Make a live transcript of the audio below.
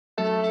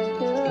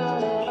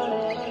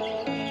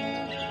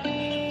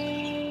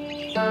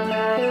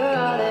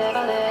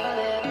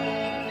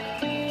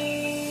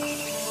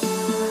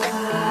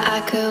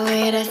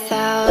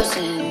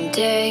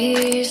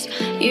days.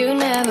 You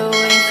never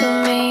wait for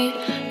me,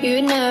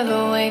 you never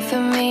wait for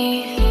me.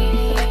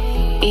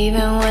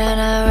 Even when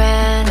I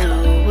ran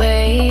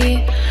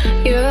away,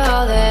 you're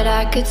all that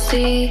I could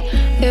see,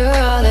 you're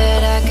all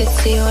that I could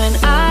see. When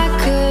I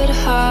could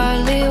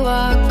hardly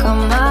walk on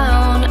my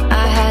own,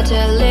 I had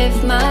to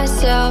lift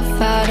myself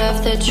out of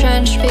the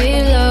trench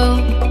below.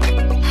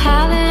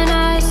 Haven't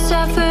I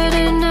suffered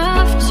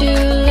enough to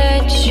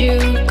let you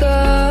go?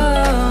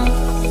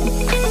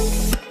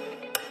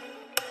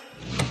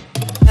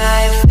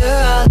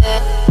 You're all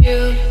that you,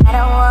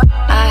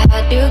 I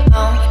had you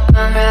gone.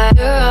 I'm right,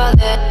 you're all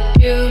that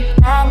you,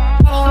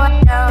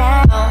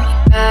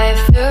 right,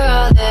 you're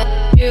all that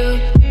you,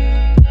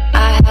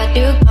 I had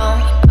you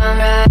gone. I'm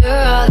right,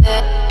 you're all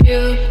that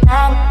you,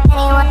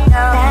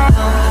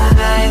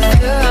 right,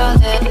 you're all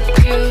that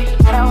you,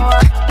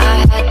 I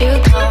had you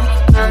gone.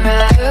 I'm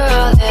right, you're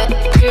all that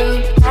you,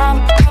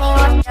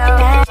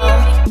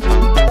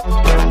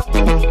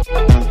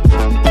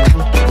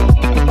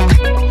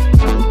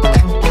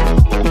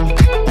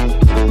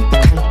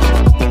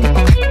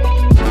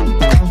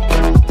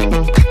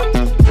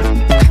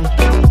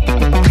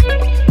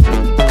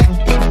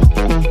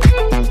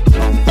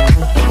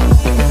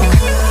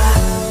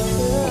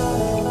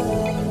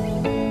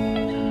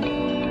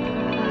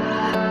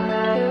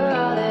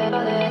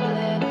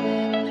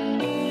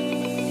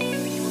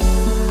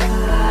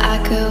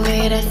 could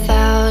wait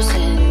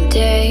 1,000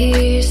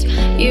 days.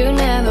 You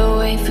never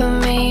wait for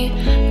me,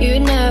 you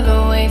never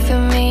wait for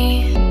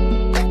me.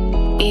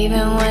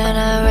 Even when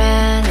I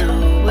ran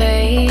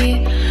away,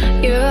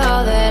 you're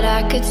all that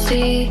I could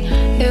see,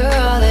 you're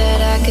all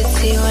that I could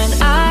see. When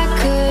I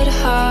could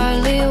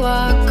hardly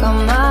walk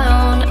on my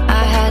own,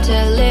 I had to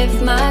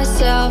lift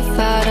myself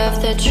out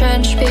of the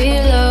trench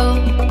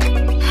below.